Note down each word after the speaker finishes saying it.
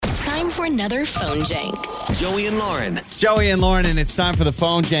for another phone janks. Joey and Lauren. It's Joey and Lauren, and it's time for the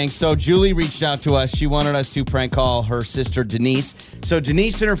phone jank. So Julie reached out to us. She wanted us to prank call her sister, Denise. So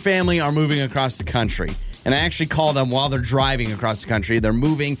Denise and her family are moving across the country. And I actually call them while they're driving across the country. They're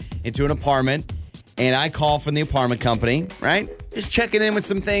moving into an apartment. And I call from the apartment company, right? Just checking in with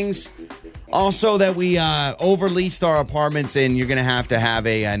some things. Also that we overleased our apartments, and you're going to have a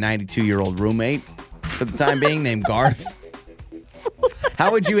 92-year-old roommate for the time being named Garth.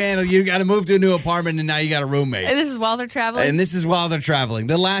 How would you handle? You got to move to a new apartment, and now you got a roommate. And this is while they're traveling?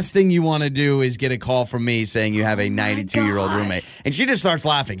 The last thing you want to do is get a call from me saying you have a 92-year-old roommate. And she just starts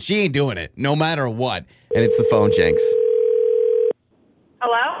laughing. She ain't doing it, no matter what. And it's the phone janks.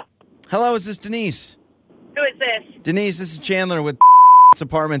 Hello? Hello, is this Denise? Who is this? Denise, this is Chandler with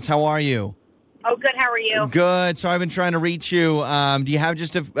Apartments. How are you? Oh, good. How are you? Good. So I've been trying to reach you. Do you have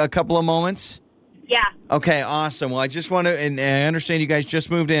just a couple of moments? Yeah. Okay, awesome. Well, I just want to, and I understand you guys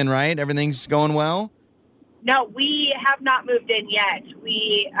just moved in, right? Everything's going well? No, we have not moved in yet.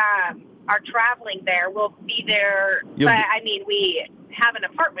 We are traveling there. We'll be there, we have an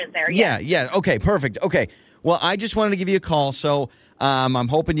apartment there. Yeah. Okay, perfect. Okay. Well, I just wanted to give you a call, so I'm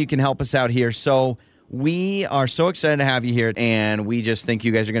hoping you can help us out here. So we are so excited to have you here, and we just think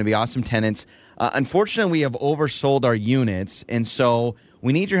you guys are going to be awesome tenants. Unfortunately, we have oversold our units, and so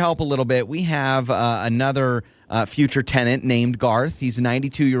we need your help a little bit. We have another future tenant named Garth. He's a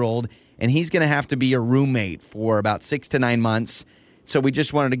 92-year-old, and he's going to have to be your roommate for about 6 to 9 months. So we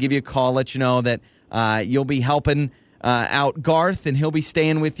just wanted to give you a call, let you know that you'll be helping out Garth, and he'll be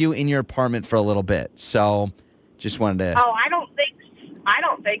staying with you in your apartment for a little bit. So just wanted to... Oh, I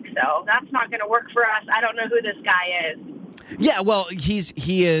don't think so. That's not going to work for us. I don't know who this guy is. Yeah, well,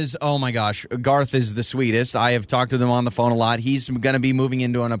 he is, oh my gosh, Garth is the sweetest. I have talked to him on the phone a lot. He's going to be moving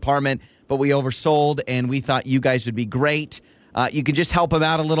into an apartment, but we oversold, and we thought you guys would be great. You can just help him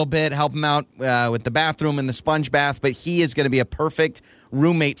out a little bit, help him out with the bathroom and the sponge bath, but he is going to be a perfect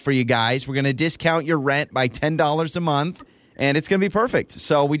roommate for you guys. We're going to discount your rent by $10 a month, and it's going to be perfect.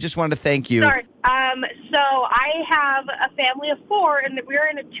 So we just wanted to thank you. Sorry. So I have a family of 4, and we're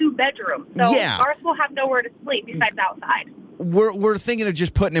in a 2-bedroom. So yeah. Garth will have nowhere to sleep besides outside. We're thinking of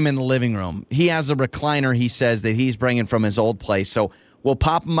just putting him in the living room. He has a recliner, he says, that he's bringing from his old place. So we'll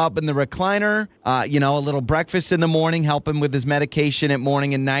pop him up in the recliner, a little breakfast in the morning, help him with his medication at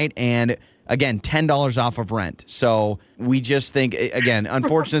morning and night, and, again, $10 off of rent. So we just think, again,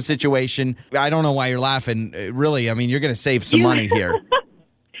 unfortunate situation. I don't know why you're laughing. Really, I mean, you're going to save some money here.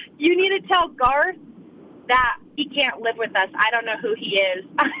 You need to tell Garth that he can't live with us. I don't know who he is.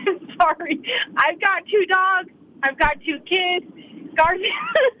 I'm sorry. I've got 2 dogs. I've got 2 kids. Garth is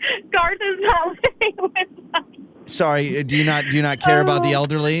not living with us. Sorry, do you not care about the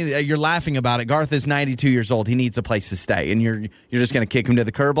elderly? You're laughing about it. Garth is 92 years old. He needs a place to stay, and you're just going to kick him to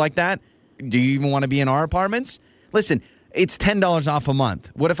the curb like that? Do you even want to be in our apartments? Listen, it's $10 off a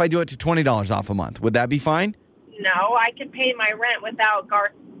month. What if I do it to $20 off a month? Would that be fine? No, I can pay my rent without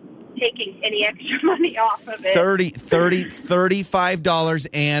Garth taking any extra money off of it. $35,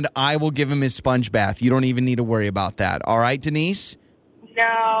 and I will give him his sponge bath. You don't even need to worry about that. All right, Denise?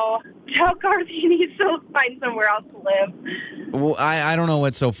 No. Tell Garth he needs to find somewhere else to live. Well, I don't know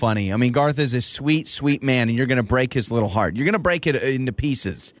what's so funny. I mean, Garth is a sweet, sweet man, and you're going to break his little heart. You're going to break it into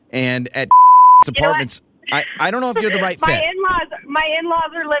pieces. And at apartments, I don't know if you're the right fit. My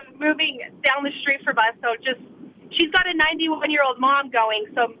in-laws are moving down the street from us, so she's got a 91-year-old mom going,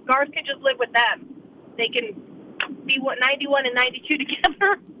 so Garth can just live with them. They can be 91 and 92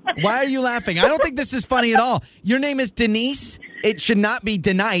 together. Why are you laughing? I don't think this is funny at all. Your name is Denise. It should not be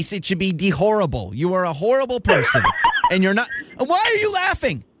Denise. It should be De-horrible. You are a horrible person, and you're not. Why are you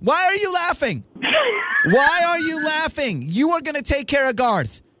laughing? Why are you laughing? Why are you laughing? You are going to take care of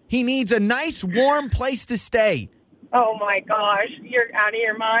Garth. He needs a nice, warm place to stay. Oh, my gosh. You're out of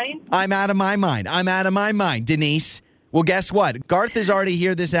your mind? I'm out of my mind, Denise. Well, guess what? Garth is already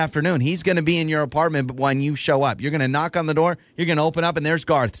here this afternoon. He's going to be in your apartment when you show up. You're going to knock on the door. You're going to open up, and there's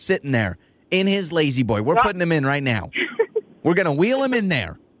Garth sitting there in his lazy boy. We're putting him in right now. We're going to wheel him in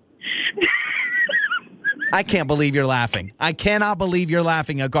there. I can't believe you're laughing. I cannot believe you're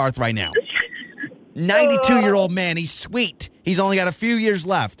laughing at Garth right now. 92-year-old man. He's sweet. He's only got a few years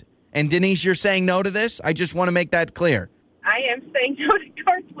left. And Denise, you're saying no to this? I just want to make that clear. I am saying no to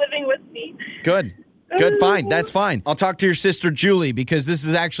Garth living with me. Good, fine. That's fine. I'll talk to your sister, Julie, because this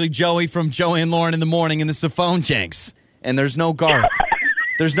is actually Joey from Joey and Lauren in the morning, and this is a phone janks. And there's no Garth.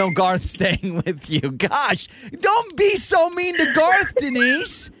 There's no Garth staying with you. Gosh, don't be so mean to Garth,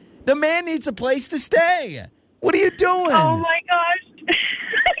 Denise. The man needs a place to stay. What are you doing? Oh, my gosh.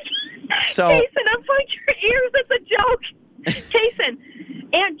 So, Jason, unplug your ears. It's a joke. Jason,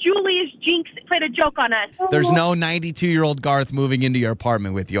 Aunt Julie's Jenks played a joke on us. There's no 92-year-old Garth moving into your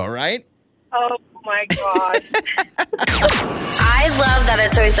apartment with you, all right? Oh, my God. I love that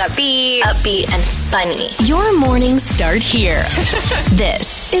it's always upbeat and funny. Your mornings start here.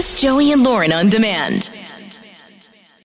 This is Joey and Lauren on Demand.